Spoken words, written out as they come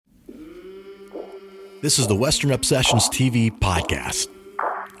This is the Western Obsessions TV podcast,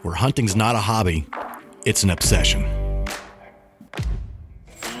 where hunting's not a hobby, it's an obsession.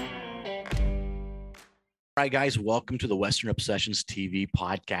 All right, guys, welcome to the Western Obsessions TV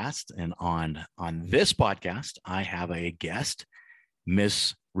podcast. And on this podcast, I have a guest,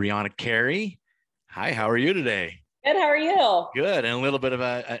 Miss Rihana Cary. Hi, how are you today? Good. How are you? Good. And a little bit of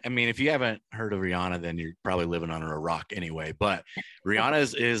if you haven't heard of Rihana, then you're probably living under a rock anyway. But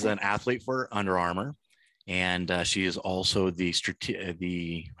Rihana is an athlete for Under Armour. And she is also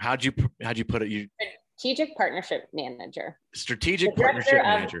how'd you put it? Strategic partnership manager. Strategic partnership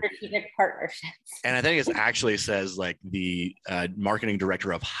manager. Strategic partnerships. And I think it actually says like the marketing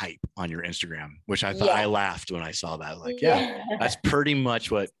director of hype on your Instagram, which I thought I laughed when I saw that. Like, yeah, that's pretty much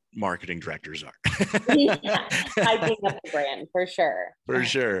what marketing directors are. Hyping up the brand for sure. For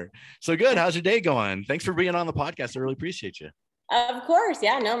sure. So good. How's your day going? Thanks for being on the podcast. I really appreciate you. Of course.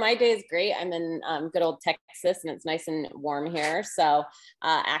 Yeah, no, my day is great. I'm in good old Texas and it's nice and warm here. So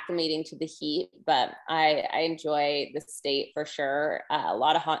acclimating to the heat, but I enjoy the state for sure. A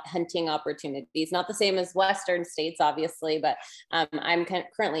lot of hunting opportunities, not the same as Western states, obviously, but I'm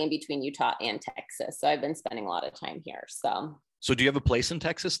currently in between Utah and Texas. So I've been spending a lot of time here. So do you have a place in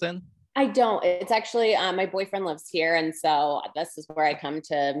Texas then? I don't. It's actually my boyfriend lives here. And so this is where I come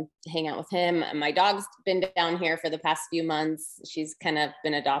to hang out with him. My dog's been down here for the past few months. She's kind of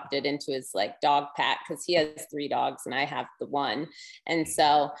been adopted into his like dog pack because he has 3 dogs and I have the one. And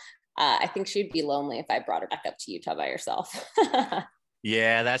so I think she'd be lonely if I brought her back up to Utah by herself.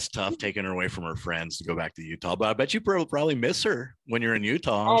 Yeah, that's tough taking her away from her friends to go back to Utah. But I bet you probably miss her when you're in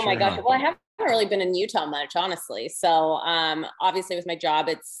Utah. Oh my gosh. Well, I haven't really been in Utah much, honestly. So obviously with my job,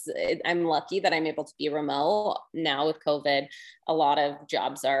 I'm lucky that I'm able to be remote. Now with COVID, a lot of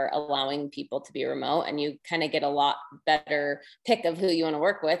jobs are allowing people to be remote and you kind of get a lot better pick of who you want to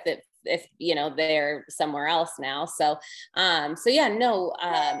work with if you know they're somewhere else now. So I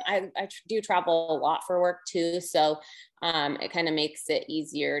do travel a lot for work too. So it kind of makes it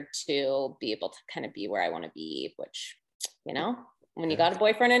easier to be able to kind of be where I want to be, which, you know, when you got a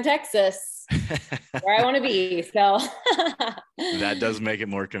boyfriend in Texas, where I want to be. So that does make it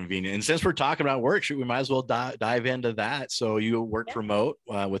more convenient. And since we're talking about work, we might as well dive into that. So you work remote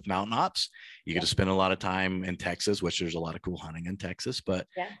with Mountain Ops. You get to spend a lot of time in Texas, which there's a lot of cool hunting in Texas. But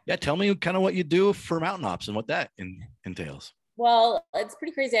tell me kind of what you do for Mountain Ops and what that entails. Well, it's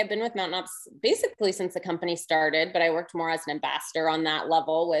pretty crazy. I've been with Mountain Ops basically since the company started, but I worked more as an ambassador on that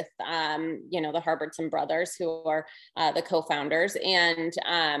level with, the Harbertson brothers who are the co-founders. And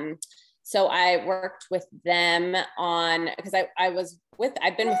so I worked with them because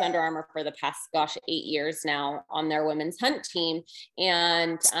I've been with Under Armour for the past, 8 years now on their women's hunt team.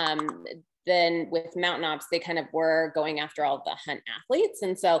 And then with Mountain Ops, they kind of were going after all the hunt athletes.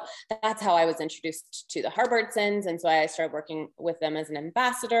 And so that's how I was introduced to the Harbertsons. And so I started working with them as an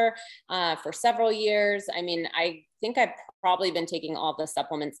ambassador for several years. I mean, I think I've probably been taking all the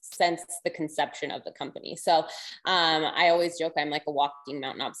supplements since the conception of the company. So I always joke I'm like a walking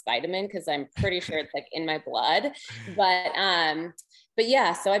Mountain Ops vitamin because I'm pretty sure it's like in my blood. But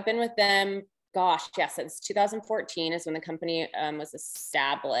yeah, so I've been with them since 2014 is when the company was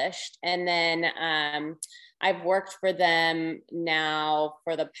established. And then I've worked for them now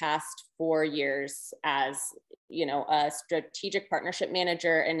for the past 4 years as, a strategic partnership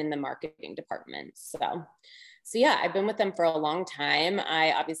manager and in the marketing department. So yeah, I've been with them for a long time.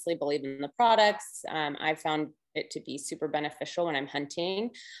 I obviously believe in the products. I found it to be super beneficial when I'm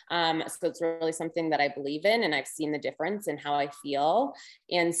hunting. So it's really something that I believe in and I've seen the difference in how I feel.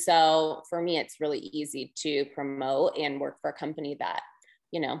 And so for me, it's really easy to promote and work for a company that,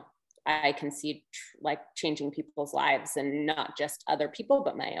 I can see like changing people's lives and not just other people,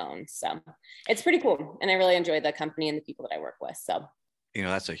 but my own. So it's pretty cool. And I really enjoy the company and the people that I work with. So,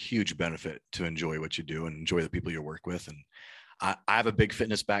 that's a huge benefit to enjoy what you do and enjoy the people you work with. And I have a big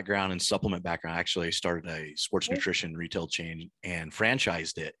fitness background and supplement background. I actually started a sports nutrition retail chain and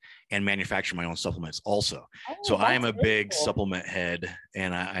franchised it and manufactured my own supplements also. So I am a big supplement head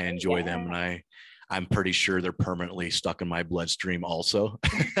and I enjoy them. And I'm pretty sure they're permanently stuck in my bloodstream also.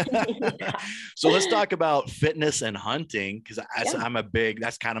 So let's talk about fitness and hunting because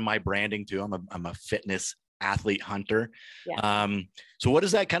that's kind of my branding too. I'm a fitness athlete hunter. So what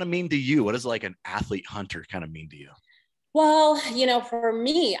does that kind of mean to you? What does like an athlete hunter kind of mean to you? Well, for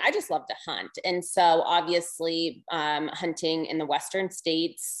me, I just love to hunt. And so obviously hunting in the Western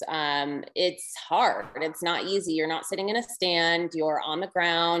states, it's hard. It's not easy. You're not sitting in a stand. You're on the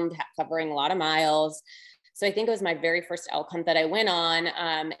ground covering a lot of miles. So I think it was my very first elk hunt that I went on.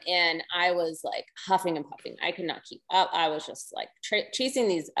 And I was like huffing and puffing. I could not keep up. I was just like chasing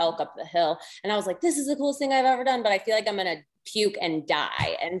these elk up the hill. And I was like, this is the coolest thing I've ever done, but I feel like I'm going to puke and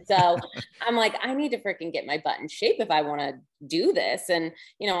die. And so I'm like, I need to freaking get my butt in shape if I want to do this. And,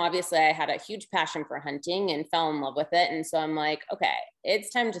 you know, obviously I had a huge passion for hunting and fell in love with it. And so I'm like, okay,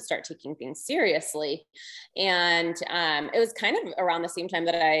 it's time to start taking things seriously. And it was kind of around the same time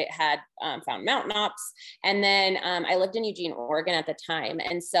that I had found mountain ops. And then I lived in Eugene, Oregon at the time.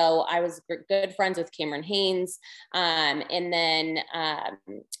 And so I was good friends with Cameron Haynes. And then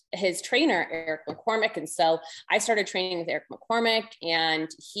his trainer, Eric McCormick. And so I started training with Eric McCormick, and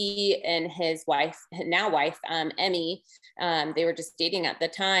he and his wife, Emmy, they were just dating at the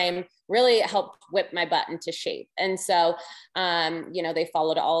time, really helped whip my butt into shape. And so, you know, they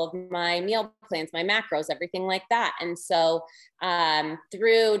followed all of my meal plans, my macros, everything like that. And so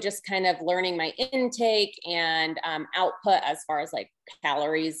through just kind of learning my intake and output as far as like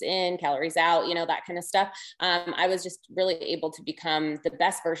calories in, calories out, you know, that kind of stuff, I was just really able to become the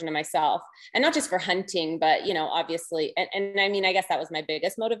best version of myself. And not just for hunting, but, you know, obviously, and I mean, I guess that was my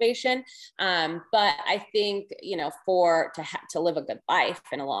biggest motivation. But I think, you know, to live a good life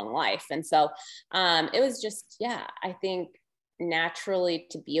and a long life. And so it was just, yeah, I think naturally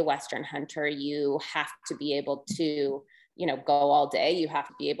to be a Western hunter, you have to be able to, you know, go all day. You have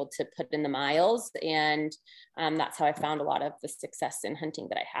to be able to put in the miles. And that's how I found a lot of the success in hunting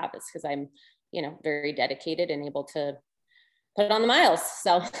that I have, is because I'm, you know, very dedicated and able to put on the miles.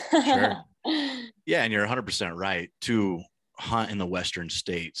 So Sure. Yeah. And you're 100% right. To hunt in the Western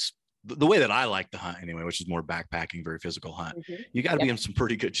states, the way that I like to hunt anyway, which is more backpacking, very physical hunt, you got to be in some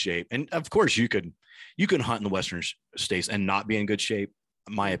pretty good shape. And of course you can hunt in the Western states and not be in good shape.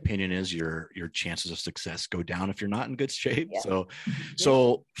 My opinion is your chances of success go down if you're not in good shape. Yeah.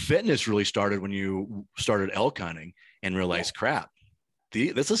 So fitness really started when you started elk hunting and realized, crap,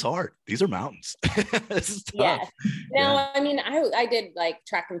 this is hard. These are mountains. This is tough. Yeah. No, I mean, I did like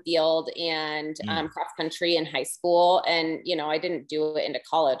track and field and cross country in high school. And, you know, I didn't do it into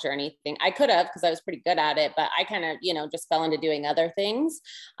college or anything. I could have, because I was pretty good at it, but I kind of, you know, just fell into doing other things.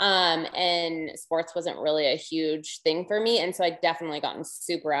 And sports wasn't really a huge thing for me. And so I definitely gotten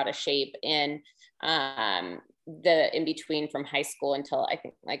super out of shape in the in between from high school until I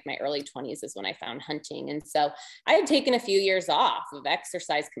think like my early 20s is when I found hunting. And so I had taken a few years off of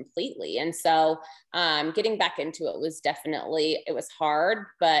exercise completely. And so getting back into it was definitely, it was hard,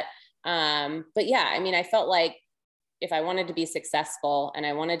 but yeah, I mean, I felt like if I wanted to be successful and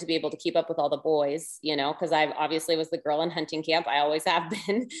I wanted to be able to keep up with all the boys, you know, because I obviously was the girl in hunting camp. I always have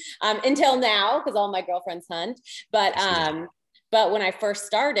been until now, because all my girlfriends hunt. But when I first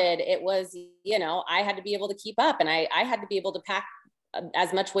started, it was, you know, I had to be able to keep up, and I had to be able to pack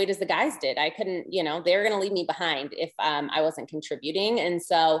as much weight as the guys did. I couldn't, you know, they were going to leave me behind if I wasn't contributing. And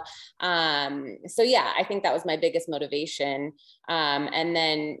so yeah, I think that was my biggest motivation. And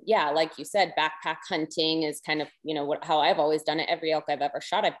then, yeah, like you said, backpack hunting is kind of, you know, how I've always done it. Every elk I've ever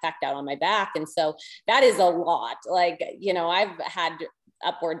shot, I've packed out on my back. And so that is a lot. Like, you know, I've had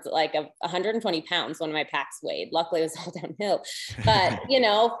upwards like of 120 pounds when my packs weighed. Luckily it was all downhill, but you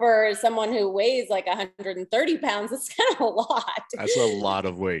know, for someone who weighs like 130 pounds, it's kind of a lot. That's a lot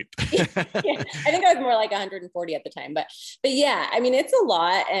of weight. Yeah, I think I was more like 140 at the time, but yeah, I mean, it's a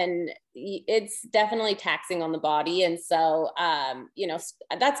lot, and it's definitely taxing on the body. And so, you know,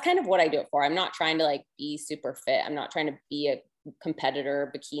 that's kind of what I do it for. I'm not trying to like be super fit. I'm not trying to be a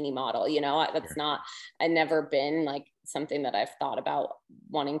competitor bikini model, you know, that's not, I've never been like something that I've thought about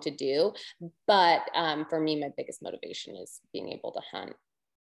wanting to do. But for me, my biggest motivation is being able to hunt.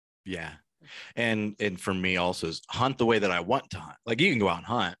 Yeah. And for me also is hunt the way that I want to hunt. Like you can go out and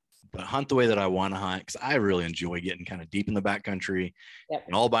hunt, but hunt the way that I want to hunt, because I really enjoy getting kind of deep in the backcountry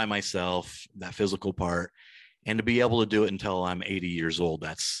and all by myself, that physical part. And to be able to do it until I'm 80 years old,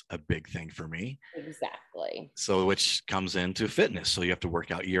 that's a big thing for me. Exactly. So which comes into fitness. So you have to work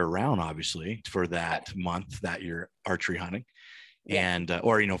out year round, obviously, for that month that you're archery hunting. And,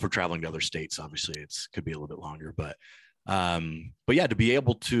 or, you know, if we're traveling to other states, obviously could be a little bit longer, but yeah, to be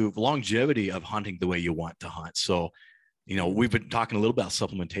able to longevity of hunting the way you want to hunt. So, you know, we've been talking a little about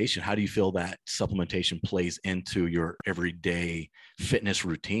supplementation. How do you feel that supplementation plays into your everyday fitness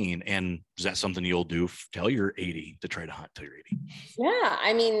routine? And is that something you'll do till you're 80 to try to hunt till you're 80? Yeah.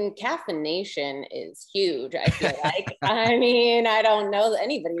 I mean, caffeination is huge, I feel like. I mean, I don't know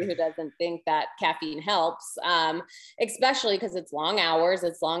anybody who doesn't think that caffeine helps, especially because it's long hours,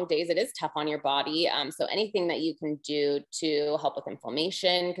 it's long days. It is tough on your body. So anything that you can do to help with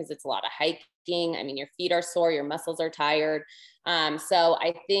inflammation, because it's a lot of hiking. I mean, your feet are sore, your muscles are tired. So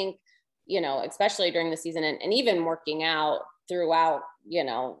I think, especially during the season and even working out throughout,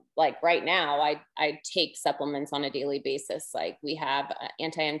 like right now, I take supplements on a daily basis. Like we have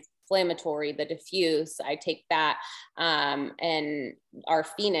anti-inflammatory, the diffuse, I take that. And our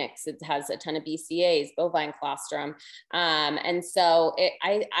Phoenix, it has a ton of BCAs, bovine colostrum. And so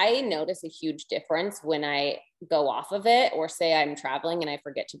I notice a huge difference when I go off of it, or say I'm traveling and I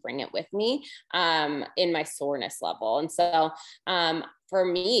forget to bring it with me, in my soreness level. And so, for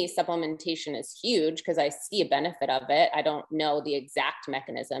me, supplementation is huge because I see a benefit of it. I don't know the exact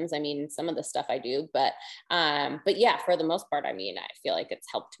mechanisms. I mean, some of the stuff I do, but yeah, for the most part, I mean, I feel like it's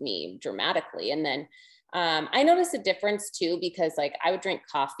helped me dramatically. And then I noticed a difference too, because like I would drink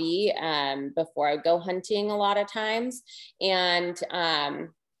coffee before I would go hunting a lot of times. And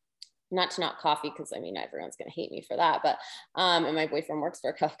not to knock coffee, because I mean, everyone's going to hate me for that, but and my boyfriend works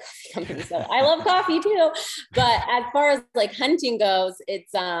for a coffee company, so I love coffee too. But as far as like hunting goes,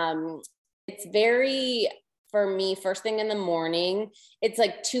 it's very, for me, first thing in the morning, it's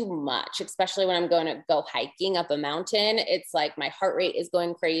like too much, especially when I'm going to go hiking up a mountain. It's like my heart rate is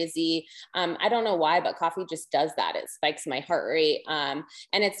going crazy. I don't know why, but coffee just does that. It spikes my heart rate. And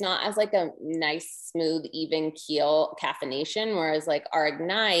it's not as like a nice, smooth, even keel caffeination. Whereas like our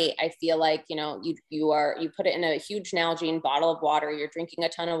Ignite, I feel like, you put it in a huge Nalgene bottle of water. You're drinking a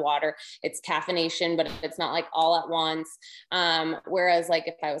ton of water. It's caffeination, but it's not like all at once. Whereas like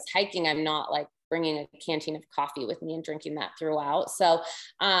if I was hiking, I'm not like bringing a canteen of coffee with me and drinking that throughout. So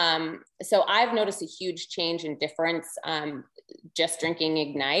I've noticed a huge change in difference, just drinking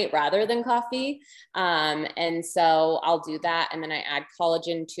Ignite rather than coffee. And so I'll do that. And then I add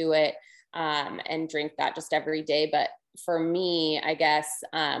collagen to it, and drink that just every day. But for me, I guess,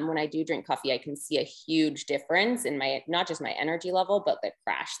 when I do drink coffee, I can see a huge difference in not just my energy level, but the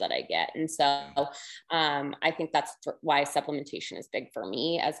crash that I get. And so, I think that's why supplementation is big for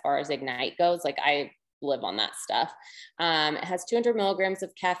me as far as Ignite goes. Like I live on that stuff. It has 200 milligrams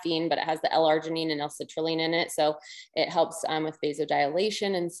of caffeine, but it has the L-arginine and L-citrulline in it. So it helps with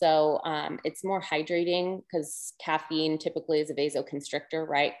vasodilation. And so it's more hydrating, because caffeine typically is a vasoconstrictor,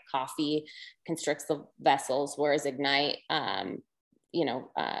 right? Coffee constricts the vessels, whereas Ignite, vasodilate.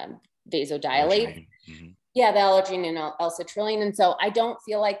 Mm-hmm. Yeah, the L-arginine and L-citrulline. And so I don't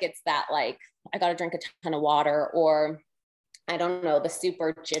feel like it's that like, I got to drink a ton of water, or I don't know, the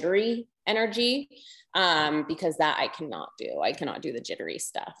super jittery energy, because that I cannot do. I cannot do the jittery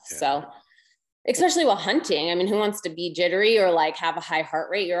stuff. Yeah. So especially while hunting, I mean, who wants to be jittery or like have a high heart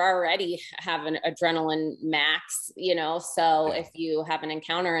rate? You're already having adrenaline max, so if you have an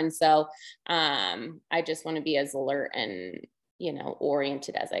encounter. And so I just want to be as alert and,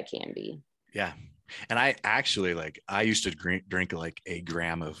 oriented as I can be. Yeah. And I actually I used to drink like a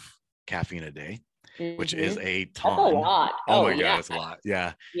gram of caffeine a day. Mm-hmm. Which is a ton. That's a lot. Oh my God, it's a lot.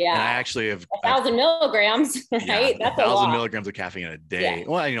 Yeah. Yeah. And I actually have 1,000 milligrams, right? Yeah, that's 1,000 milligrams of caffeine a day. Yeah.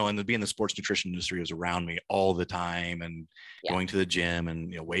 Well, and being the sports nutrition industry was around me all the time, and going to the gym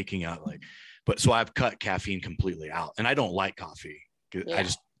and waking up so I've cut caffeine completely out, and I don't like coffee. I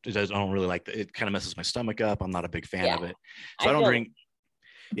don't really like it. Kind of messes my stomach up. I'm not a big fan of it. So I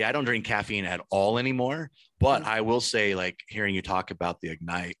don't drink caffeine at all anymore. But I will say, hearing you talk about the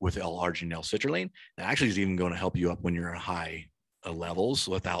Ignite with L-arginine and L-citrulline, that actually is even going to help you up when you're at high levels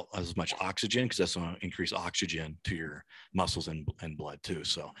without as much oxygen, because that's going to increase oxygen to your muscles and blood too.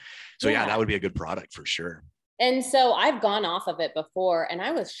 So yeah, that would be a good product for sure. And so I've gone off of it before, and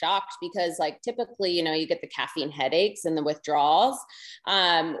I was shocked because typically, you get the caffeine headaches and the withdrawals.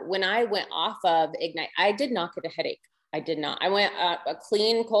 When I went off of Ignite, I did not get a headache. I did not. I went a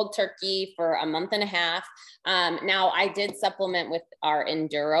clean cold turkey for a month and a half. Now I did supplement with our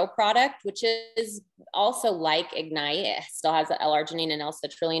Enduro product, which is also like Ignite. It still has the L-arginine and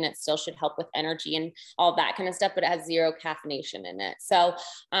L-citrulline. It still should help with energy and all that kind of stuff, but it has zero caffeination in it. So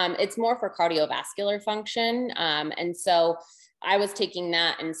it's more for cardiovascular function. And so I was taking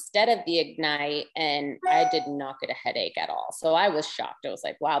that instead of the Ignite, and I did not get a headache at all. So I was shocked. I was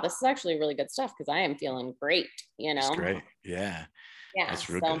like, wow, this is actually really good stuff, because I am feeling great, That's great. Yeah. Yeah. That's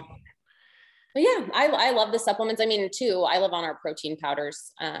real good. But yeah, I love the supplements. I mean, too, I live on our protein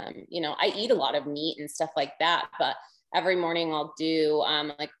powders. I eat a lot of meat and stuff like that, but every morning I'll do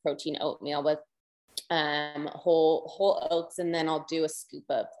protein oatmeal with whole oats, and then I'll do a scoop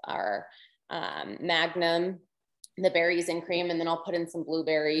of our Magnum, the berries and cream, and then I'll put in some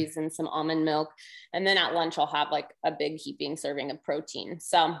blueberries and some almond milk, and then at lunch I'll have a big heaping serving of protein.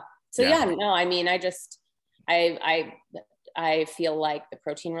 So yeah, no, I mean, I I feel like the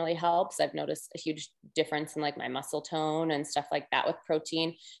protein really helps. I've noticed a huge difference in like my muscle tone and stuff like that with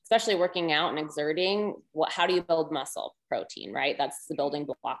protein, especially working out and exerting. How do you build muscle? Protein, right? That's the building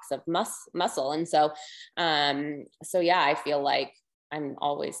blocks of muscle. And so, yeah, I feel like I'm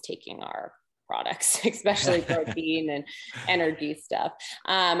always taking our products, especially protein and energy stuff.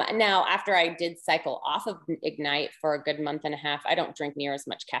 Now, after I did cycle off of Ignite for a good month and a half, I don't drink near as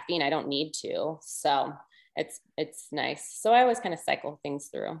much caffeine. I don't need to. So it's nice. So I always kind of cycle things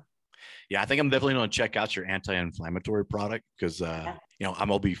through. Yeah, I think I'm definitely going to check out your anti-inflammatory product because, I'm going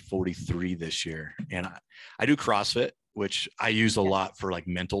to be 43 this year, and I do CrossFit, which I use a lot for like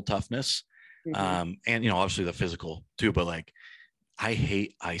mental toughness. And, obviously the physical too, but like I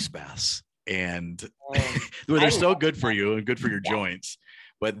hate ice baths, and they're so good for you and good for your joints,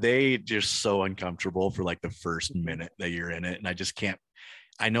 but they just so uncomfortable for like the first minute that you're in it. And I just can't,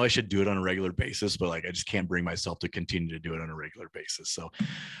 I know I should do it on a regular basis, but like I just can't bring myself to continue to do it on a regular basis. So,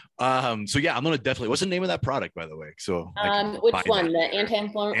 yeah, I'm gonna definitely. What's the name of that product, by the way? So, which one? The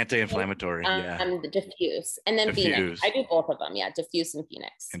anti-inflammatory. The Diffuse, and then Diffuse. Phoenix. I do both of them. Yeah, Diffuse and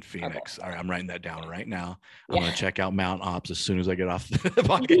Phoenix. All right, I'm writing that down right now. I'm gonna check out Mount Ops as soon as I get off the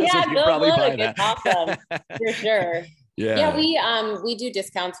podcast. Yeah, you probably buy that. Awesome, for sure. Yeah. We do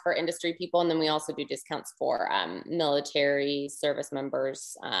discounts for industry people, and then we also do discounts for military service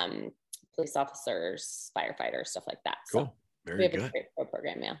members, police officers, firefighters, stuff like that. Cool. So very we have good. a great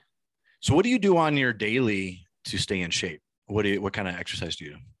program. Yeah. So what do you do on your daily to stay in shape? What kind of exercise do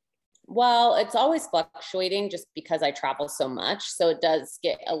you do? Well, it's always fluctuating just because I travel so much. So it does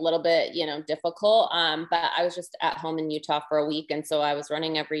get a little bit, difficult. But I was just at home in Utah for a week. And so I was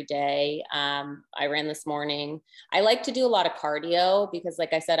running every day. I ran this morning. I like to do a lot of cardio because,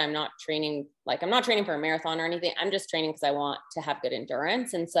 like I said, I'm not training for a marathon or anything. I'm just training because I want to have good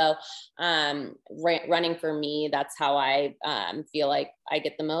endurance. And so running for me, that's how I feel like I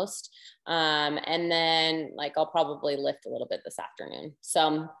get the most. And then like I'll probably lift a little bit this afternoon.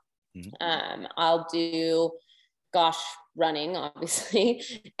 So I'll do running, obviously.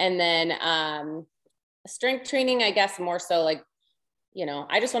 And then strength training, I guess more so like,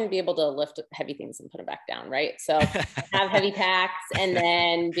 I just want to be able to lift heavy things and put it back down. Right. So have heavy packs and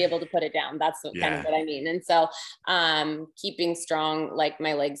then be able to put it down. That's kind of what I mean. And so keeping strong, like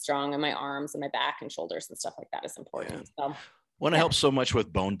my legs strong and my arms and my back and shoulders and stuff like that is important. So it helps so much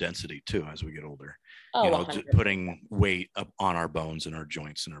with bone density too as we get older. Oh, putting weight up on our bones and our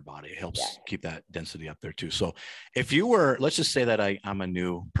joints in our body, it helps keep that density up there too. So if you were, let's just say that I'm a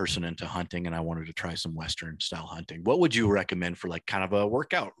new person into hunting and I wanted to try some Western style hunting, what would you recommend for like kind of a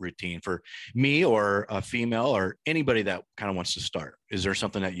workout routine for me or a female or anybody that kind of wants to start? Is there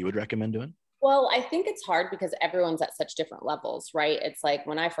something that you would recommend doing? Well, I think it's hard because everyone's at such different levels, right? It's like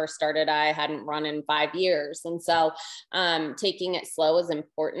when I first started, I hadn't run in 5 years. And so taking it slow is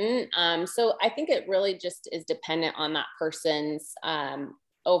important. So I think it really just is dependent on that person's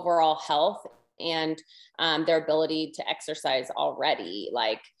overall health and their ability to exercise already.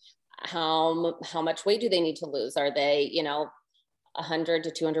 Like how much weight do they need to lose? Are they, 100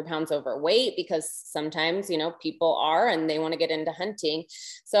 to 200 pounds overweight? Because sometimes, people are, and they want to get into hunting.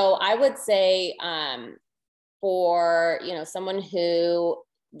 So I would say for, someone who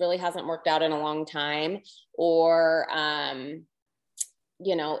really hasn't worked out in a long time or,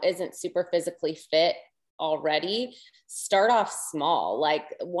 isn't super physically fit already, start off small. Like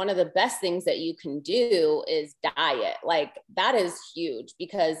one of the best things that you can do is diet. Like that is huge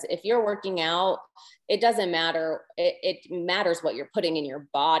because if you're working out, it doesn't matter. It matters what you're putting in your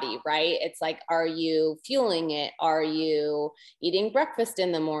body, right? It's like, are you fueling it? Are you eating breakfast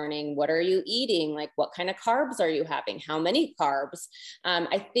in the morning? What are you eating? Like what kind of carbs are you having? How many carbs?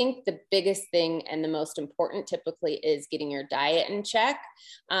 I think the biggest thing and the most important typically is getting your diet in check.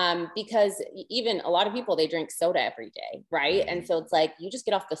 Because even a lot of people, they drink soda every day, right? And so it's like, you just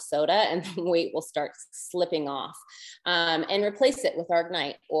get off the soda and the weight will start slipping off, and replace it with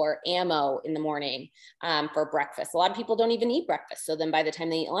Ignite or ammo in the morning. For breakfast. A lot of people don't even eat breakfast. So then by the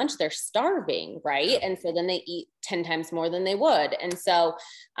time they eat lunch, they're starving, right? And so then they eat 10 times more than they would. And so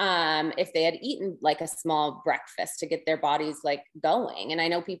if they had eaten like a small breakfast to get their bodies like going, and I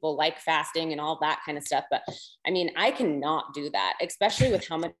know people like fasting and all that kind of stuff, but I mean, I cannot do that, especially with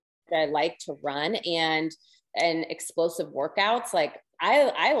how much I like to run and explosive workouts. Like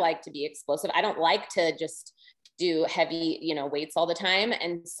I like to be explosive. I don't like to just do heavy, weights all the time.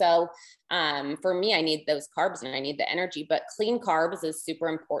 And so for me, I need those carbs and I need the energy, but clean carbs is super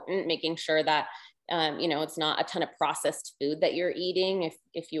important, making sure that It's not a ton of processed food that you're eating.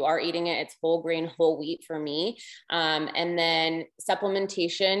 If you are eating it, it's whole grain, whole wheat for me. And then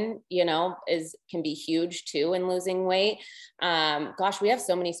supplementation, can be huge too in losing weight. We have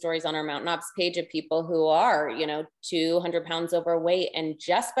so many stories on our Mountain Ops page of people who are, 200 pounds overweight, and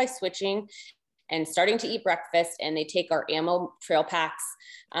just by switching and starting to eat breakfast, and they take our ammo trail packs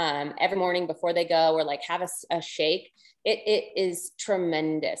every morning before they go, or like have a shake. It is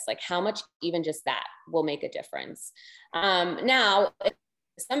tremendous. Like how much even just that will make a difference. Now,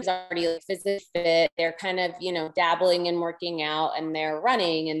 somebody's already like physically fit, they're kind of, dabbling in working out, and they're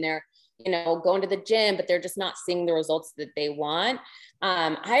running, and they're, going to the gym, but they're just not seeing the results that they want.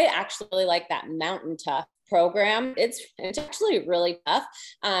 I actually like that Mountain Tough program. It's actually really tough,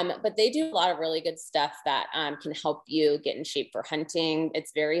 but they do a lot of really good stuff that can help you get in shape for hunting.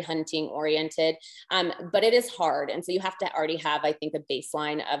 It's very hunting oriented, but it is hard. And so you have to already have, I think, a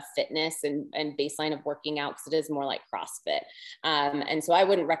baseline of fitness and baseline of working out, because it is more like CrossFit. And so I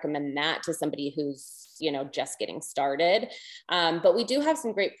wouldn't recommend that to somebody who's just getting started. But we do have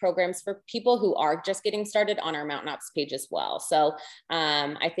some great programs for people who are just getting started on our Mountain Ops page as well. So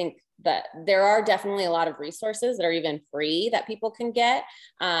I think that there are definitely a lot of resources that are even free that people can get.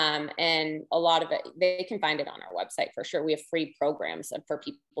 And a lot of it, they can find it on our website for sure. We have free programs for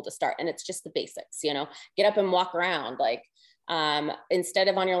people to start, and it's just the basics, get up and walk around. Like instead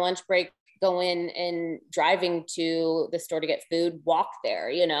of on your lunch break, go in and driving to the store to get food, walk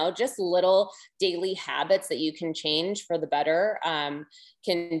there, just little daily habits that you can change for the better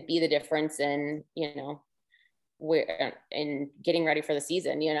can be the difference in, in getting ready for the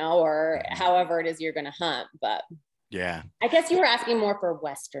season, or however it is you're going to hunt. But yeah, I guess you were asking more for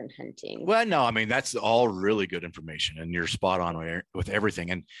Western hunting. Well, no, I mean, that's all really good information, and you're spot on with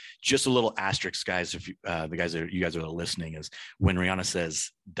everything. And just a little asterisk, guys, if you, you guys are listening, is when Rihana says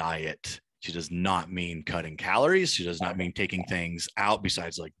diet, she does not mean cutting calories. She does not mean taking things out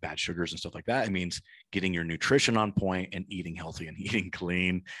besides like bad sugars and stuff like that. It means getting your nutrition on point and eating healthy and eating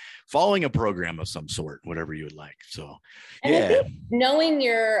clean, following a program of some sort, whatever you would like. So, and I think knowing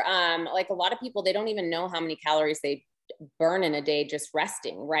your, like a lot of people, they don't even know how many calories they burn in a day just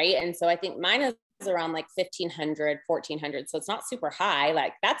resting, right? And so I think mine is around like 1,500, 1,400. So it's not super high.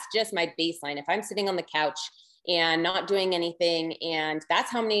 Like that's just my baseline. If I'm sitting on the couch and not doing anything, and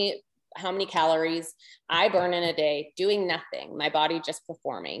that's how many calories I burn in a day doing nothing, my body just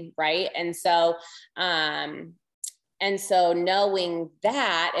performing, right? And so knowing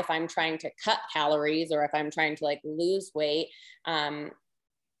that if I'm trying to cut calories, or if I'm trying to like lose weight,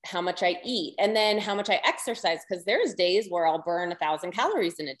 how much I eat, and then how much I exercise, because there's days where I'll burn 1,000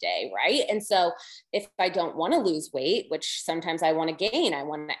 calories in a day, right? And so if I don't want to lose weight, which sometimes I want to gain, I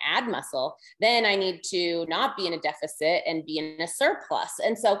want to add muscle, then I need to not be in a deficit and be in a surplus.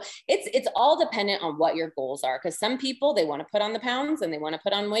 And so it's all dependent on what your goals are, because some people, they want to put on the pounds and they want to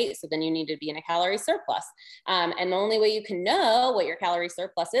put on weight, so then you need to be in a calorie surplus. And the only way you can know what your calorie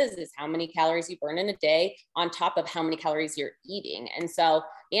surplus is how many calories you burn in a day on top of how many calories you're eating.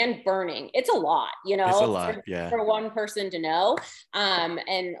 And burning. It's a lot, It's a lot, for one person to know.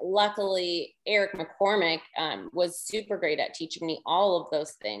 And luckily, Eric McCormick was super great at teaching me all of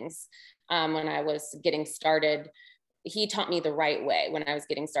those things when I was getting started. He taught me the right way when I was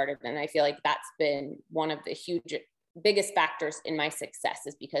getting started. And I feel like that's been one of the biggest factors in my success,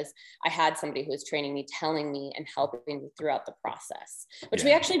 is because I had somebody who was training me, telling me, and helping me throughout the process, which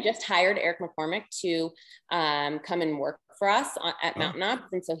we actually just hired Eric McCormick to come and work for us at Mountain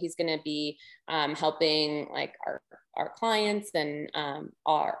Ops. And so he's going to be helping like our clients and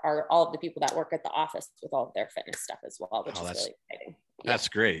our all of the people that work at the office with all of their fitness stuff as well, which is really exciting. That's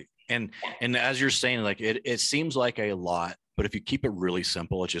great. And as you're saying, like it seems like a lot, but if you keep it really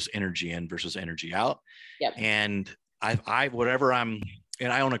simple, it's just energy in versus energy out. Yep. And I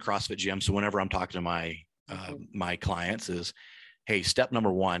own a CrossFit gym. So whenever I'm talking to my clients is, hey, step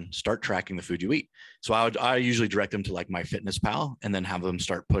number one, start tracking the food you eat. So I usually direct them to like MyFitnessPal, and then have them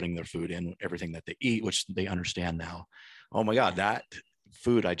start putting their food in, everything that they eat, which they understand now. Oh my God, that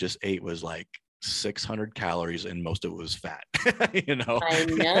food I just ate was like 600 calories and most of it was fat. I know,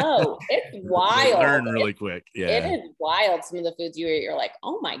 it's wild. They learn really quick. Yeah, it is wild. Some of the foods you eat, you're like,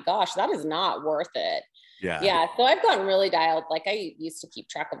 oh my gosh, that is not worth it. Yeah. So I've gotten really dialed. Like I used to keep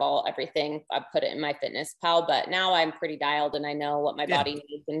track of everything. I put it in MyFitnessPal, but now I'm pretty dialed and I know what my body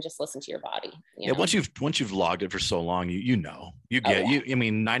needs, and just listen to your body. Once you've logged it for so long, you get, I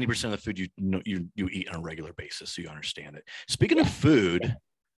mean, 90% of the food you eat on a regular basis. So you understand it. Speaking of food,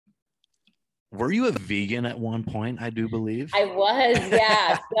 Were you a vegan at one point? I do believe. I was,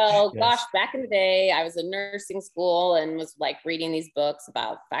 yeah. So gosh, Yes. back in the day, I was in nursing school and was like reading these books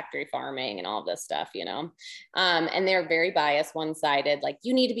about factory farming and all this stuff, you know. And they're very biased, one-sided, like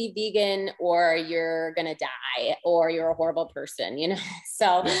you need to be vegan or you're gonna die or you're a horrible person, you know.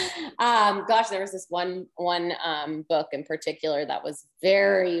 So Yeah. gosh, there was this one book in particular that was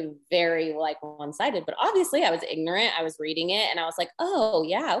very, very like one-sided, but obviously I was ignorant. I was reading it and I was like, oh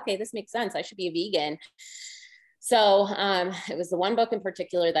yeah, okay, this makes sense. I should be a vegan. So it was the one book in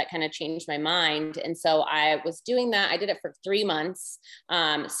particular that kind of changed my mind. And so I was doing that. I did it for 3 months,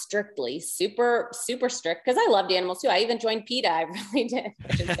 strictly, super strict, because I loved animals too. I even joined PETA. I really did,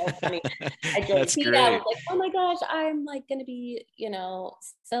 which is so funny. I joined That's PETA. I was great. like, oh my gosh, I'm like going to be, you know,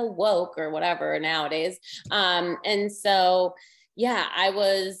 so woke or whatever nowadays. And so, yeah, I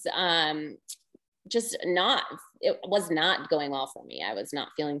was just not, it was not going well for me. I was not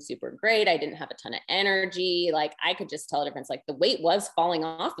feeling super great. I didn't have a ton of energy. Like I could just tell a difference. Like the weight was falling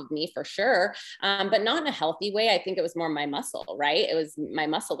off of me for sure, but not in a healthy way. I think it was more my muscle, right? It was my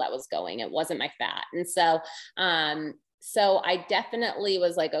muscle that was going. It wasn't my fat. And so I definitely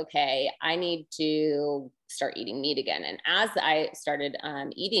was like, okay, I need to start eating meat again. And as I started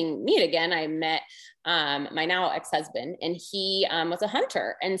eating meat again, I met my now ex-husband, and he was a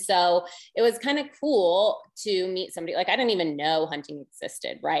hunter. And so it was kind of cool to meet somebody. Like I didn't even know hunting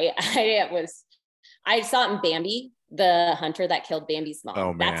existed, right? I saw it in Bambi, the hunter that killed Bambi's mom.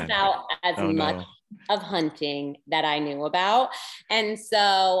 Oh That's man. about as Oh much no. of hunting that I knew about. And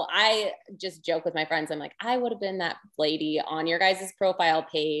so I just joke with my friends. I'm like, I would have been that lady on your guys' profile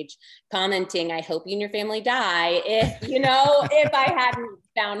page commenting, I hope you and your family die if, you know, if I hadn't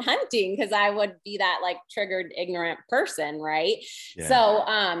found hunting, because I would be that like triggered ignorant person, right? Yeah.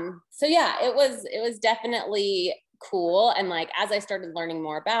 So yeah, it was definitely cool. And like as I started learning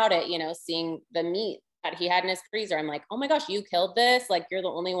more about it, you know, seeing the meat that he had in his freezer, I'm like, oh my gosh, you killed this. Like you're the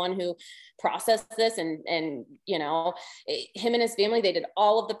only one who processed this. And you know, him and his family, they did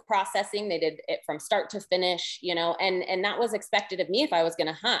all of the processing. They did it from start to finish, you know, and that was expected of me. If I was going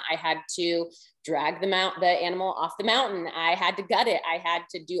to hunt, I had to drag the animal off the mountain. I had to gut it. I had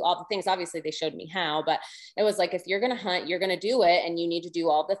to do all the things. Obviously they showed me how, but it was like, if you're going to hunt, you're going to do it and you need to do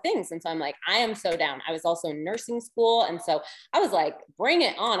all the things. And so I'm like, I am so down. I was also in nursing school. And so I was like, bring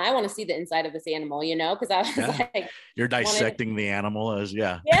it on. I want to see the inside of this animal, you know, because I was like, you're dissecting the animal as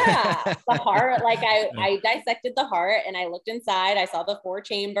yeah, the heart. Like I dissected the heart and I looked inside. I saw the 4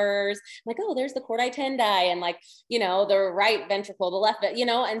 chambers. I'm like, oh, there's the chordae tendae and like, you know, the right ventricle, the left, you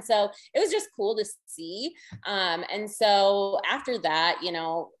know. And so it was just cool to see. And so after that, you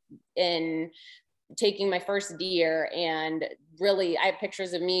know, in taking my first deer, and really I have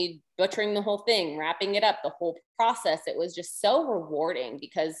pictures of me butchering the whole thing, wrapping it up, the whole process. It was just so rewarding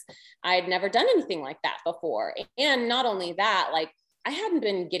because I had never done anything like that before. And not only that, like I hadn't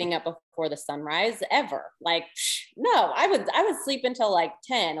been getting up before the sunrise ever. Like, no, I would sleep until like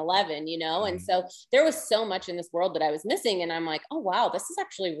 10, 11, you know? And so there was so much in this world that I was missing. And I'm like, oh, wow, this is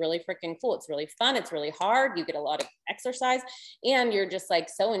actually really freaking cool. It's really fun. It's really hard. You get a lot of exercise and you're just like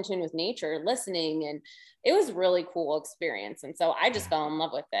so in tune with nature, listening. And it was really cool experience. And so I just fell in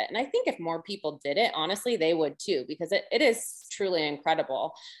love with it. And I think if more people did it, honestly, they would too, because it is truly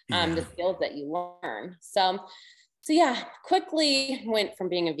incredible, the skills that you learn. So yeah, quickly went from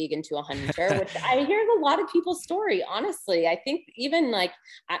being a vegan to a hunter, which I hear a lot of people's story. Honestly, I think even like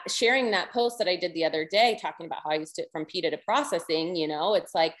sharing that post that I did the other day, talking about how I used to from PETA to processing, you know,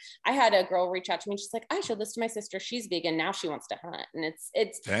 it's like I had a girl reach out to me. She's like, I showed this to my sister. She's vegan. Now she wants to hunt. And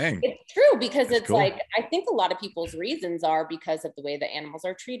it's true, because That's it's cool. like, I think a lot of people's reasons are because of the way the animals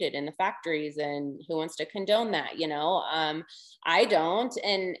are treated in the factories, and who wants to condone that, you know? I don't.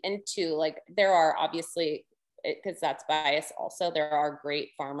 And two, like there are obviously, because that's bias also, there are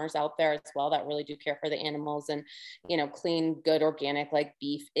great farmers out there as well that really do care for the animals, and you know, clean, good, organic like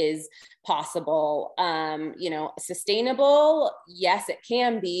beef is possible. You know, sustainable, yes, it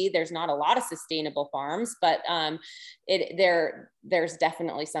can be. There's not a lot of sustainable farms, but there's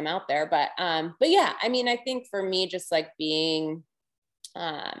definitely some out there. But yeah, I mean, I think for me, just like being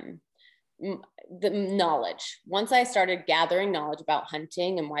the knowledge, once I started gathering knowledge about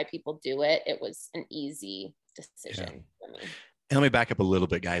hunting and why people do it, it was an easy decision for me. And let me back up a little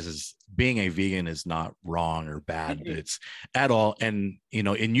bit, guys. Is being a vegan is not wrong or bad. It's at all. And, you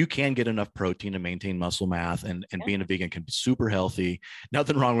know, and you can get enough protein to maintain muscle mass, and being a vegan can be super healthy.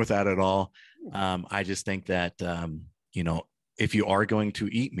 Nothing wrong with that at all. I just think that, you know, if you are going to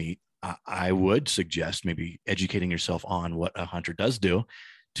eat meat, I would suggest maybe educating yourself on what a hunter does do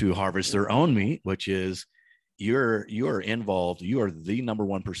to harvest their own meat, which is, you are involved. You are the number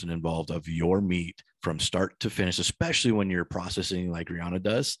one person involved of your meat from start to finish, especially when you're processing like Rihana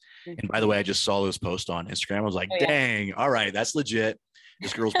does. And by the way, I just saw those posts on Instagram. I was like, dang, all right, that's legit.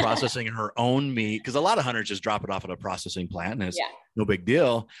 This girl's processing her own meat, because a lot of hunters just drop it off at a processing plant and it's no big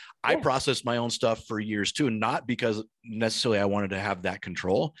deal. I processed my own stuff for years too, not because necessarily I wanted to have that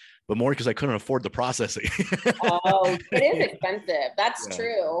control, but more because I couldn't afford the processing. Oh, it is expensive. That's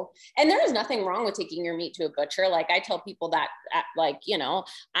true. And there is nothing wrong with taking your meat to a butcher. Like I tell people that, like, you know,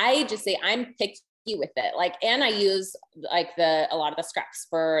 I just say I'm picky with it. Like, and I use like a lot of the scraps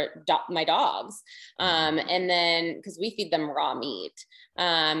for my dogs. And then, cause we feed them raw meat.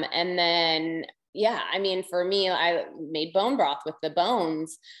 And then, yeah, I mean, for me, I made bone broth with the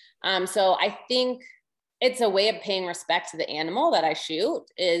bones. So I think it's a way of paying respect to the animal that I shoot,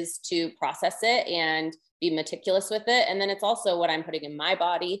 is to process it and be meticulous with it. And then it's also what I'm putting in my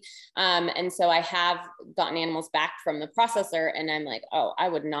body. And so I have gotten animals back from the processor and I'm like, oh, I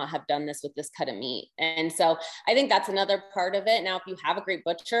would not have done this with this cut of meat. And so I think that's another part of it. Now, if you have a great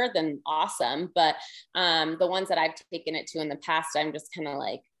butcher, then awesome. But the ones that I've taken it to in the past, I'm just kind of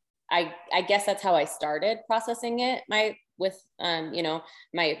like, I guess that's how I started processing it with you know,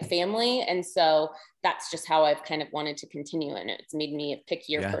 my family. And so that's just how I've kind of wanted to continue. And it's made me a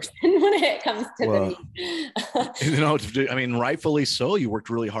pickier person when it comes to the meat. You know, I mean, rightfully so. You worked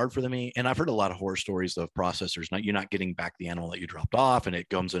really hard for the meat. And I've heard a lot of horror stories of processors. You're not getting back the animal that you dropped off and it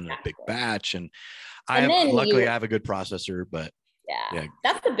comes in a big batch. And luckily I have a good processor, but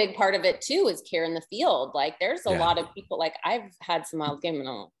that's a big part of it too, is care in the field. Like there's a lot of people, like I've had some wild game and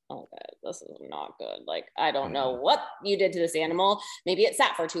oh God, this is not good. Like, I don't know what you did to this animal. Maybe it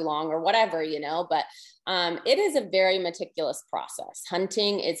sat for too long or whatever, you know, but it is a very meticulous process.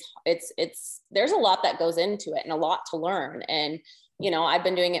 Hunting is, there's a lot that goes into it and a lot to learn. And, you know, I've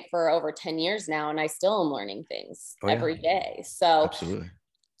been doing it for over 10 years now and I still am learning things every day. So, absolutely.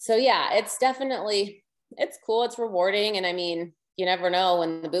 So yeah, it's definitely, it's cool. It's rewarding. And I mean, you never know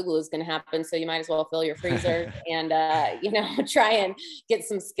when the boogaloo is going to happen. So you might as well fill your freezer and, you know, try and get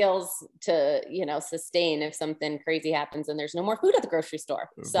some skills to, you know, sustain if something crazy happens and there's no more food at the grocery store.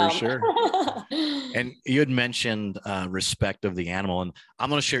 So for sure. And you had mentioned respect of the animal, and I'm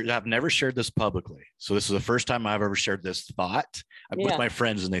going to share, I've never shared this publicly. So this is the first time I've ever shared this thought with my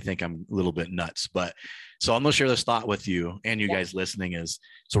friends, and they think I'm a little bit nuts, but so I'm going to share this thought with you and you guys listening is,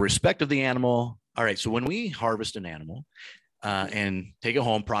 so respect of the animal. All right. So when we harvest an animal, and take it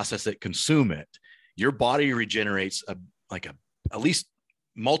home, process it, consume it, your body regenerates at least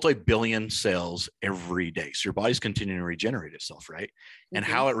multi-billion cells every day. So your body's continuing to regenerate itself, right? And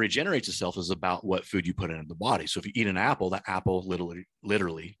how it regenerates itself is about what food you put into the body. So if you eat an apple, that apple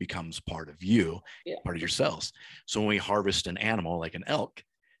literally becomes part of you, part of your cells. So when we harvest an animal like an elk,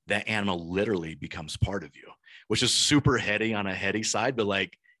 that animal literally becomes part of you, which is super heady on a heady side, but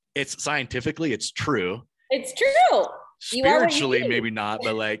like it's scientifically, it's true. It's true. Spiritually, maybe not,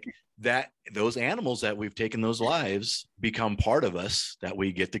 but like that, those animals that we've taken those lives become part of us that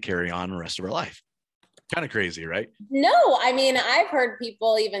we get to carry on the rest of our life. Kind of crazy, right? No, I mean, I've heard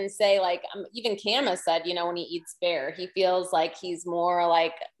people even say, like, even Cam has said, you know, when he eats bear, he feels like he's more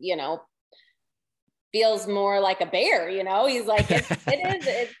like, you know, feels more like a bear, you know. He's like,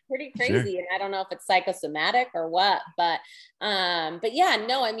 it's pretty crazy. And I don't know if it's psychosomatic or what, but yeah,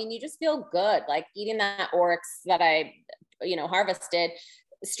 no, I mean, you just feel good, like eating that oryx that I, you know, harvested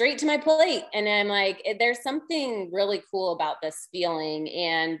straight to my plate. And I'm like, there's something really cool about this feeling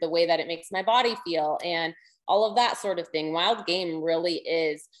and the way that it makes my body feel and all of that sort of thing. Wild game really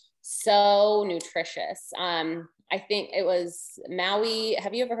is so nutritious. I think it was Maui.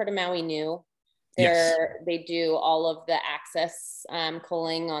 Have you ever heard of Maui New? They do all of the access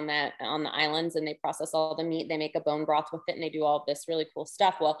culling on the islands, and they process all the meat. They make a bone broth with it, and they do all of this really cool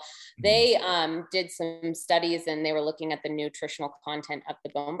stuff. Well, they did some studies, and they were looking at the nutritional content of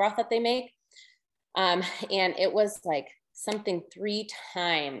the bone broth that they make, and it was like something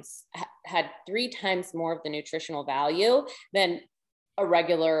had 3 times more of the nutritional value than a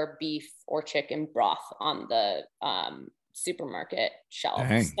regular beef or chicken broth on the supermarket shelf.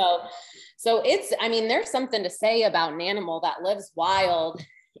 So it's, I mean, there's something to say about an animal that lives wild,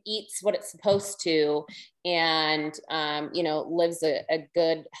 eats what it's supposed to, and you know, lives a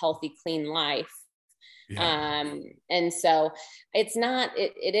good, healthy, clean life. And so it's not,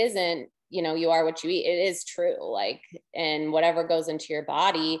 it isn't, you know, you are what you eat. It is true. Like, and whatever goes into your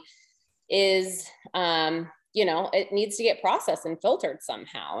body is you know, it needs to get processed and filtered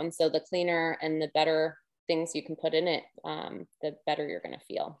somehow. And so the cleaner and the better things you can put in it, the better you're going to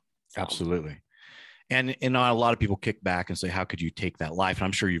feel. So. Absolutely. And a lot of people kick back and say, how could you take that life? And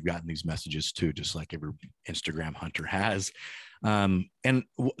I'm sure you've gotten these messages too, just like every Instagram hunter has.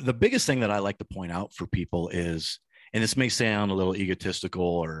 The biggest thing that I like to point out for people is, and this may sound a little egotistical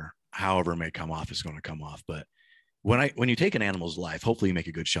or however it may come off, is going to come off, but when you take an animal's life, hopefully you make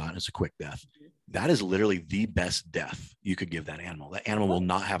a good shot and it's a quick death. That is literally the best death you could give that animal. That animal will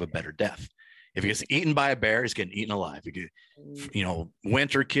not have a better death. If he gets eaten by a bear, he's getting eaten alive.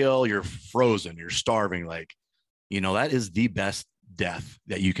 Winter kill, you're frozen, you're starving. Like, that is the best death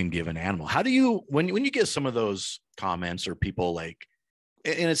that you can give an animal. How do you, when you get some of those comments or people like,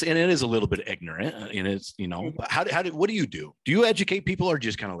 and it is a little bit ignorant and it's, but what do you do? Do you educate people or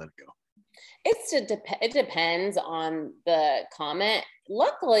just kind of let it go? It depends on the comment.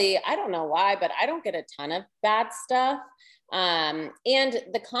 Luckily, I don't know why, but I don't get a ton of bad stuff. And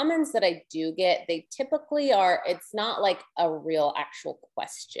the comments that I do get, they typically are, it's not like a real actual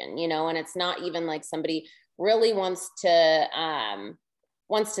question, and it's not even like somebody really wants to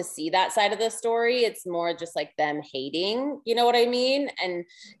see that side of the story. It's more just like them hating, you know what I mean?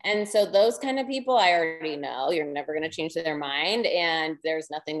 And so those kind of people, I already know you're never going to change their mind and there's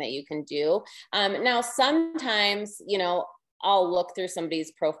nothing that you can do. Now, sometimes, I'll look through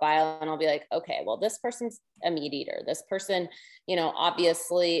somebody's profile and I'll be like, okay, well, this person's a meat eater. This person,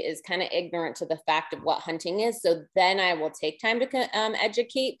 obviously is kind of ignorant to the fact of what hunting is. So then I will take time to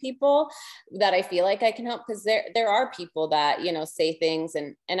educate people that I feel like I can help, because there are people that, say things,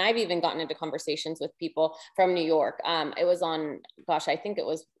 and I've even gotten into conversations with people from New York. It was on, gosh, I think it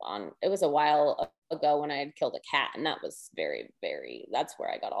was a while ago when I had killed a cat, and that was very, very, that's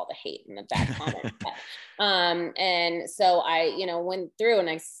where I got all the hate and the bad comments. And so I, went through and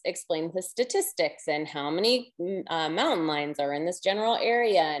I explained the statistics and how many mountain lions are in this general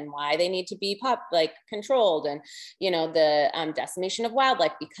area and why they need to be controlled, and the decimation of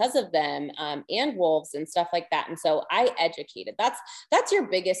wildlife because of them, and wolves and stuff like that. And so I educated. That's your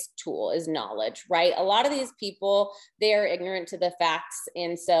biggest tool, is knowledge, right? A lot of these people, they're ignorant to the facts,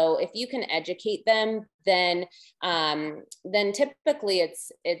 and so if you can educate them, then typically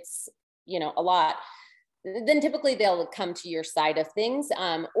it's a lot. Then typically they'll come to your side of things,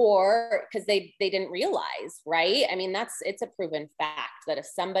 or because they didn't realize, right? I mean, it's a proven fact that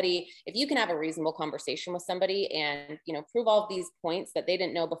if you can have a reasonable conversation with somebody and, prove all of these points that they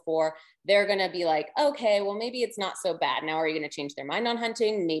didn't know before, they're going to be like, okay, well, maybe it's not so bad. Now, are you going to change their mind on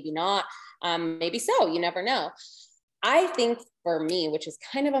hunting? Maybe not. Maybe so, you never know. I think for me, which is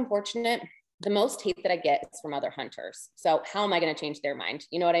kind of unfortunate, the most hate that I get is from other hunters. So how am I going to change their mind?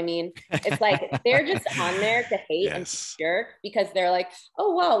 You know what I mean? It's like, they're just on there to hate and jerk, because they're like,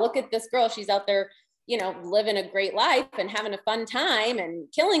 oh, wow, look at this girl. She's out there, living a great life and having a fun time and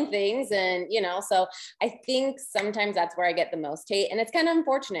killing things. And, so I think sometimes that's where I get the most hate. And it's kind of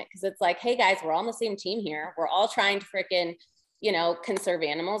unfortunate, because it's like, hey guys, we're all on the same team here. We're all trying to freaking, conserve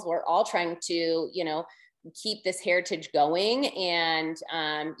animals. We're all trying to, keep this heritage going and,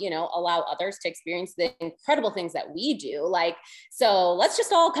 allow others to experience the incredible things that we do. So let's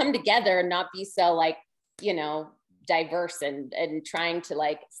just all come together and not be so diverse and trying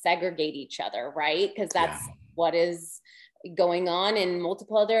to segregate each other. Right. Because that's what is going on in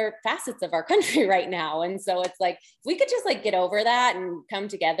multiple other facets of our country right now. And so it's like, if we could just get over that and come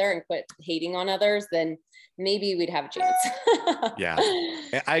together and quit hating on others, then maybe we'd have a chance. Yeah,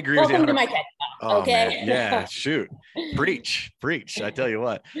 I agree Welcome with you. To my TED Talk, okay. Man. Yeah, shoot, preach. I tell you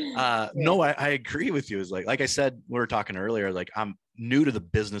what. No, I agree with you. Is like I said, we were talking earlier. Like, I'm new to the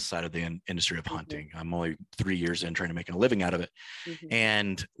business side of the industry of hunting. I'm only 3 years in, trying to make a living out of it.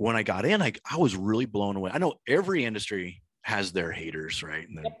 And when I got in, I was really blown away. I know every industry has their haters, right?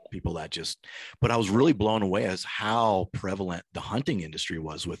 And the people that but I was really blown away as how prevalent the hunting industry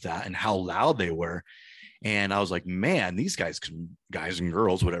was with that and how loud they were. And I was like, man, these guys and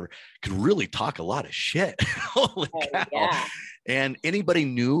girls, whatever, could really talk a lot of shit. Holy cow. Yeah. And anybody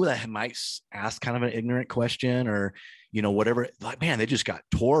new that might ask kind of an ignorant question or, whatever, man, they just got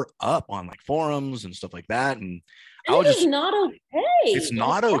tore up on forums and stuff like that. And I was just not okay. It's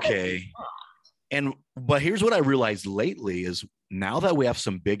not okay. But here's what I realized lately is, now that we have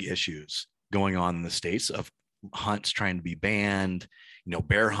some big issues going on in the States of hunts trying to be banned,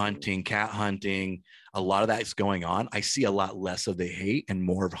 bear hunting, cat hunting, a lot of that's going on. I see a lot less of the hate and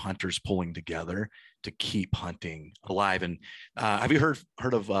more of hunters pulling together to keep hunting alive. And have you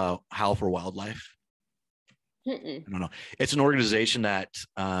heard of Howl for Wildlife? I don't know. It's an organization that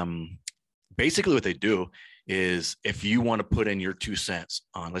basically what they do is, if you want to put in your 2 cents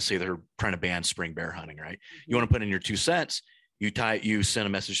on, let's say they're trying to ban spring bear hunting, right? You want to put in your 2 cents, you send a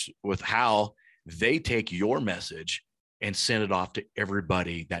message with Howl, they take your message and send it off to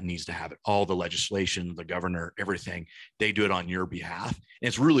everybody that needs to have it. All the legislation, the governor, everything, they do it on your behalf. And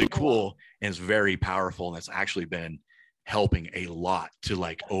it's really cool and it's very powerful. And it's actually been helping a lot to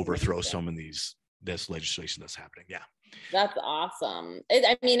like overthrow some of this legislation that's happening. Yeah. That's awesome.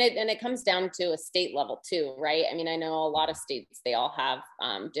 I mean, it comes down to a state level too, right? I mean, I know a lot of states, they all have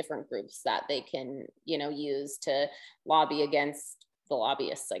different groups that they can, use to lobby against the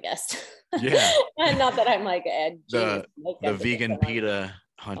lobbyists, I guess. Yeah. And not that I'm like a genius, the vegan PETA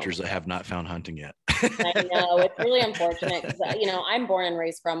hunters that have not found hunting yet. I know, it's really unfortunate because I'm born and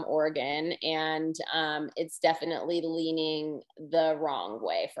raised from Oregon, and it's definitely leaning the wrong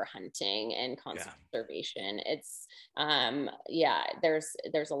way for hunting and conservation. It's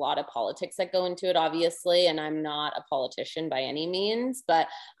there's a lot of politics that go into it, obviously, and I'm not a politician by any means, but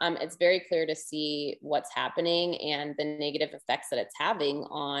it's very clear to see what's happening and the negative effects that it's having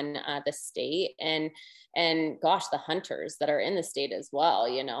on the state and gosh, the hunters that are in the state as well.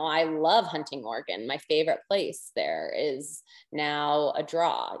 I love hunting Oregon. My favorite place there is now a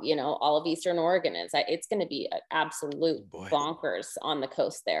draw. All of Eastern Oregon it's going to be an absolute bonkers on the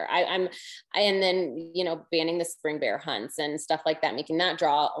coast there. And then, banning the spring bear hunts and stuff like that, making that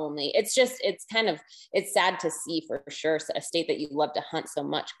draw only. It's sad to see for sure a state that you love to hunt so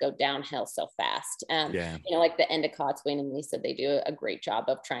much go downhill so fast. Like the Endicott's, Wayne and Lisa, they do a great job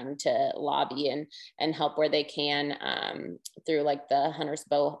of trying to lobby and help where they can through like the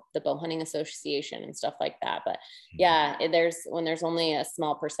bow hunting association and stuff like that. But when there's only a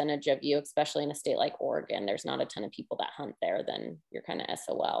small percentage of you, especially in a state like Oregon, there's not a ton of people that hunt there, then you're kind of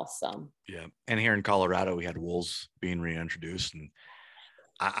SOL. So and here in Colorado we had wolves being reintroduced, and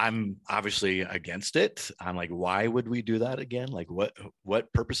I'm obviously against it. I'm like, why would we do that again? Like,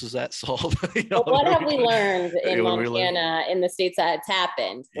 what purpose does that solve? What have we learned in Montana, in the states that it's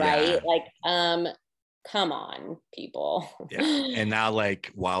happened, right? Like, come on, people. And now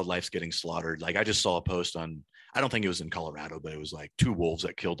like wildlife's getting slaughtered. Like I just saw a post on, I don't think it was in Colorado, but it was like 2 wolves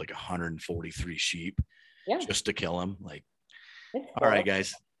that killed like 143 sheep just to kill them. Like, all right,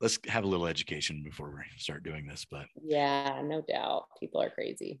 guys, let's have a little education before we start doing this. But no doubt, people are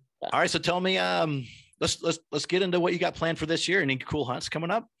crazy. But. All right, so tell me, let's get into what you got planned for this year. Any cool hunts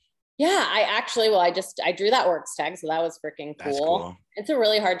coming up? Yeah, I drew that works tag, so that was freaking cool. Cool. It's a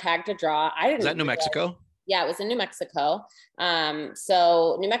really hard tag to draw. Is that New Mexico? Yeah, it was in New Mexico.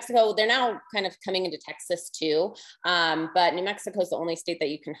 So New Mexico, they're now kind of coming into Texas too. But New Mexico is the only state that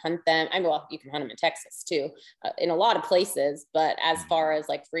you can hunt them. You can hunt them in Texas too, in a lot of places. But as far as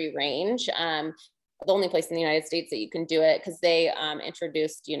like free range, the only place in the United States that you can do it, because they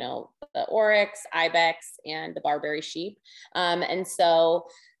introduced, the oryx, ibex, and the Barbary sheep. And so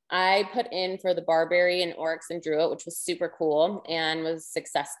I put in for the Barbary and oryx and drew it, which was super cool and was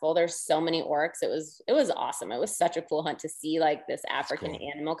successful. There's so many oryx. It was awesome. It was such a cool hunt to see like this African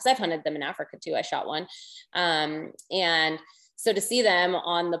animal, because I've hunted them in Africa too. I shot one. And so to see them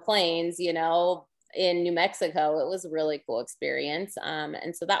on the plains, in New Mexico, it was a really cool experience.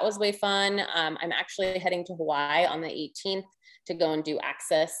 And so that was way fun. I'm actually heading to Hawaii on the 18th to go and do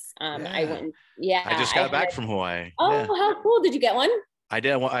access. I just got back from Hawaii. Oh, how cool. Did you get one? I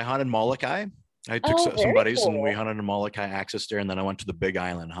did. I hunted Molokai. I took some buddies and we hunted a Molokai axis there. And then I went to the Big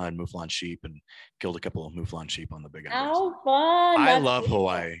Island, hunted mouflon sheep and killed a couple of mouflon sheep on the Big Island. How fun. I love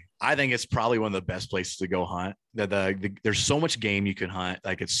Hawaii. I think it's probably one of the best places to go hunt. There's so much game you can hunt.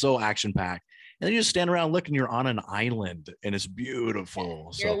 Like it's so action packed. And then you just stand around looking, you're on an island and it's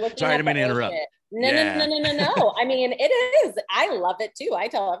beautiful. So sorry, I didn't mean to interrupt. No. I mean, it is. I love it too. I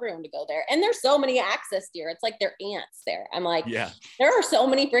tell everyone to go there. And there's so many access deer. It's like they're ants there. I'm like, there are so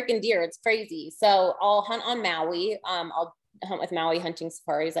many freaking deer. It's crazy. So I'll hunt on Maui. I'll hunt with Maui Hunting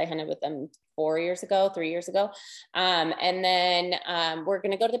Safaris. I hunted with them 3 years ago. And then we're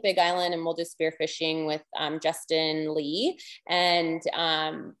going to go to the Big Island and we'll do spearfishing with Justin Lee. And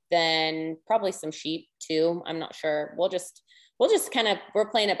then probably some sheep too. I'm not sure. We'll just we're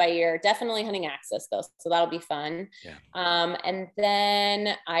playing it by ear. Definitely hunting access though. So that'll be fun. And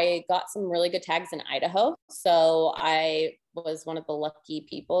then I got some really good tags in Idaho. So I was one of the lucky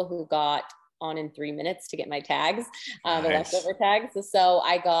people who got on in 3 minutes to get my tags, the leftover tags. So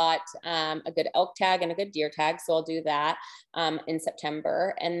I got a good elk tag and a good deer tag. So I'll do that in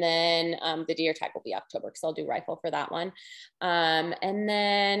September. And then the deer tag will be October because I'll do rifle for that one. And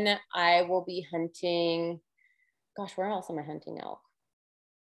then I will be hunting, gosh, where else am I hunting elk?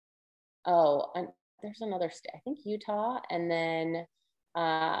 Oh, there's another state, I think Utah. And then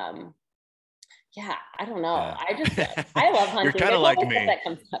I don't know. I love hunting. You're kind of like me. That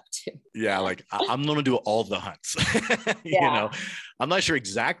comes up too. Yeah, like I'm going to do all the hunts. I'm not sure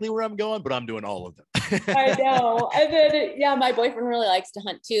exactly where I'm going, but I'm doing all of them. I know. And then, yeah, my boyfriend really likes to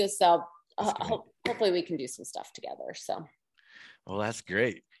hunt too. So hopefully we can do some stuff together. So. Well, that's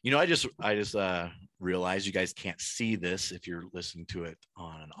great. I just realized you guys can't see this if you're listening to it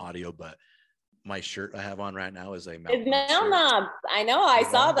on an audio, but my shirt I have on right now is a Mountain Knob. I know. I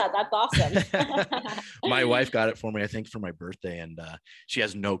saw that. That's awesome. My wife got it for me, I think, for my birthday, and she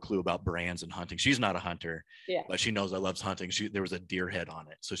has no clue about brands and hunting. She's not a hunter, but she knows I loves hunting. There was a deer head on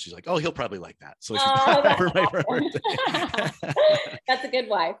it, so she's like, "Oh, he'll probably like that." So she got it for my birthday. That's a good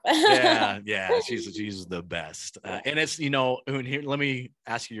wife. yeah, she's the best. And it's here. Let me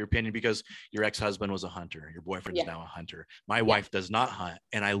ask you your opinion, because your ex-husband was a hunter. Your boyfriend is now a hunter. My wife does not hunt,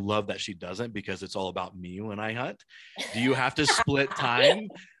 and I love that she doesn't, because it's all about me when I hunt. Do you have to split time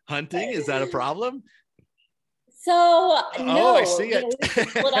hunting? Is that a problem? So no, I see it.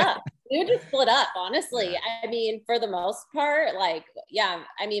 Split up. We would just split up, honestly. I mean, for the most part,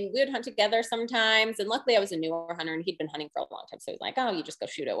 we would hunt together sometimes. And luckily I was a newer hunter and he'd been hunting for a long time. So he's like, oh, you just go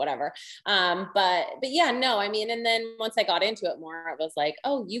shoot it, whatever. But yeah, no, I mean, and then once I got into it more, it was like,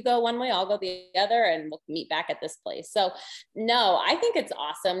 oh, you go one way, I'll go the other, and we'll meet back at this place. So no, I think it's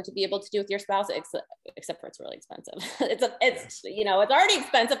awesome to be able to do with your spouse, except for it's really expensive. It's already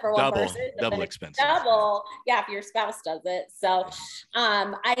expensive for one person. Double expensive. Yeah, if your spouse does it. So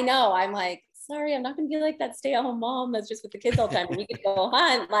I know, I'm like, sorry, I'm not going to be like that stay-at-home mom that's just with the kids all the time. And you get to go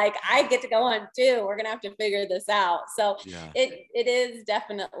hunt. Like, I get to go hunt too. We're going to have to figure this out. So it is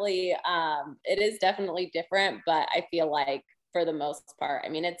definitely different, but I feel like for the most part, I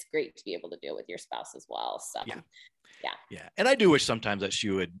mean, it's great to be able to do it with your spouse as well. So yeah. And I do wish sometimes that she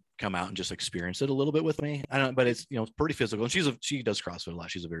would come out and just experience it a little bit with me. I don't, but it's, pretty physical. And she does CrossFit a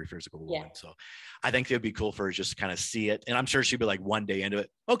lot. She's a very physical woman. So I think it'd be cool for her just to kind of see it. And I'm sure she'd be like one day into it.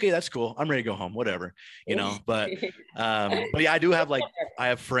 Okay, that's cool. I'm ready to go home, whatever, but yeah, I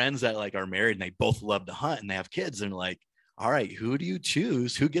have friends that are married and they both love to hunt and they have kids, and like, all right, who do you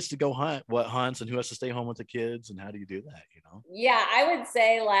choose? Who gets to go hunt? What hunts, and who has to stay home with the kids? And how do you do that? Yeah, I would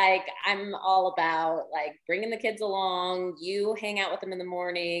say I'm all about bringing the kids along. You hang out with them in the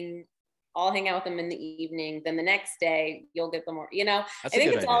morning. I'll hang out with them in the evening. Then the next day you'll get them more, I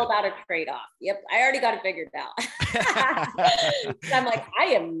think it's all about a trade-off. Yep. I already got it figured out. So I'm like, I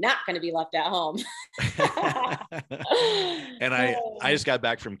am not going to be left at home. And I just got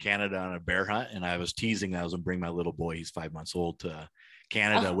back from Canada on a bear hunt, and I was teasing that I was going to bring my little boy, he's 5 months old, to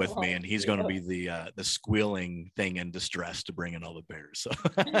Canada with me, and he's going to be the squealing thing in distress to bring in all the bears. So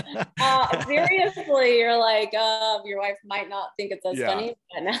seriously, you're like, your wife might not think it's as funny.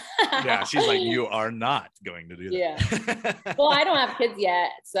 Yeah, she's like, you are not going to do that. Yeah. Well, I don't have kids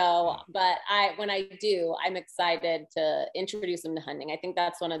yet, so but when I do, I'm excited to introduce them to hunting. I think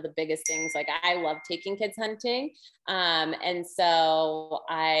that's one of the biggest things. I love taking kids hunting, and so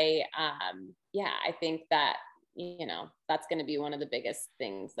I think that that's going to be one of the biggest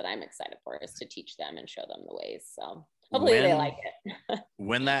things that I'm excited for, is to teach them and show them the ways. So hopefully they like it.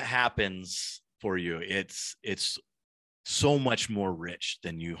 When that happens for you, it's so much more rich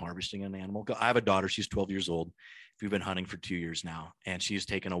than you harvesting an animal. I have a daughter, she's 12 years old. We've been hunting for 2 years now, and she's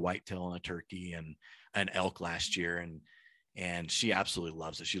taken a whitetail and a turkey and an elk last year. And she absolutely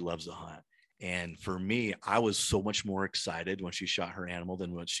loves it. She loves the hunt. And for me, I was so much more excited when she shot her animal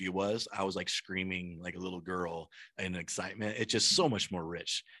than what she was. I was screaming like a little girl in excitement. It's just so much more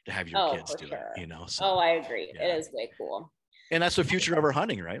rich to have your kids do it, So, I agree. Yeah. It is way cool. And that's the future of our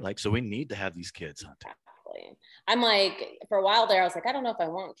hunting, right? So we need to have these kids hunt. Exactly. I'm for a while there, I was like, I don't know if I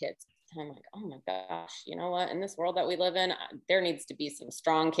want kids. And I'm like, oh my gosh, you know what? In this world that we live in, there needs to be some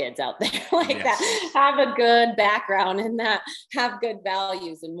strong kids out there that have a good background and that have good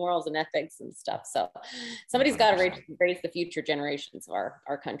values and morals and ethics and stuff. So somebody's got to raise the future generations of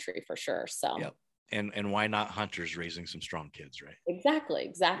our country for sure. So. Yep. And why not hunters raising some strong kids, right?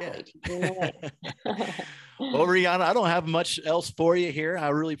 Exactly. Yeah. Well, Rihana, I don't have much else for you here. I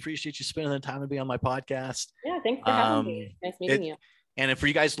really appreciate you spending the time to be on my podcast. Yeah, thanks for having me. Nice meeting you. And for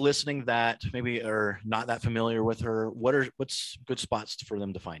you guys listening that maybe are not that familiar with her, what's good spots for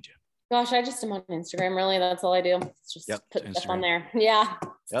them to find you? Gosh, I just am on Instagram. Really, that's all I do. It's just put Instagram stuff on there. Yeah.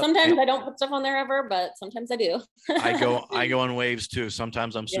 Yep. Sometimes I don't put stuff on there ever, but sometimes I do. I go on waves too.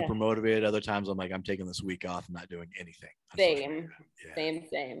 Sometimes I'm super motivated. Other times I'm like, I'm taking this week off. I'm not doing anything. Same.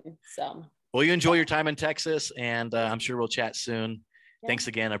 So. Well, you enjoy your time in Texas, and I'm sure we'll chat soon. Yeah. Thanks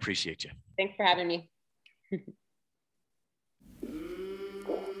again. I appreciate you. Thanks for having me.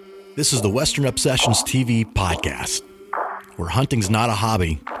 This is the Western Obsessions TV podcast, where hunting's not a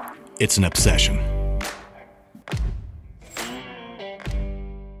hobby, it's an obsession.